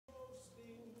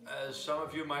Some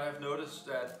of you might have noticed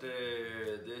that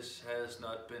this has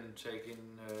not been taken.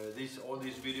 All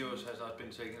these videos has not been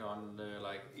taken on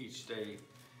like each day.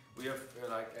 We have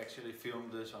like actually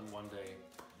filmed this on one day.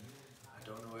 I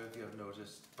don't know if you have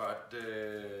noticed, but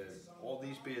all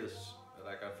these beers that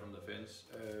I got from the fence,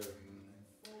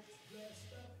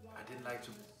 I didn't like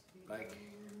to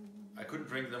I couldn't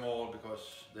drink them all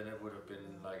because then it would have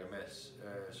been like a mess.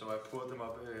 So I poured them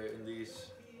up in these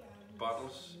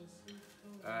bottles,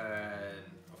 and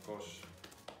of course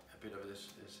a bit of this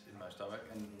is in my stomach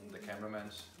and the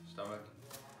cameraman's stomach,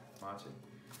 Martin.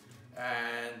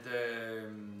 And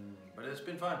but it's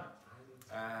been fun,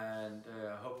 and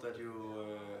I hope that you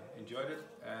enjoyed it.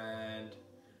 And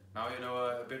now you know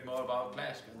a bit more about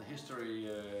Klask and the history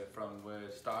from where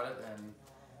it started and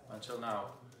until now.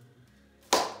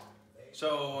 So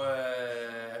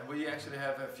we actually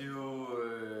have a few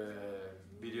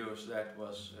videos that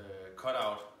was cut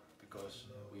out because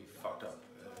we fucked up.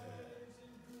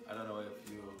 I don't know if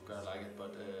you're gonna like it,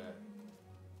 but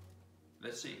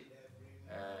let's see.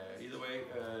 Either way,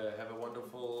 have a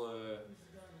wonderful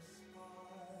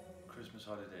Christmas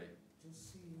holiday.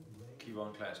 Keep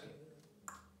on clasking.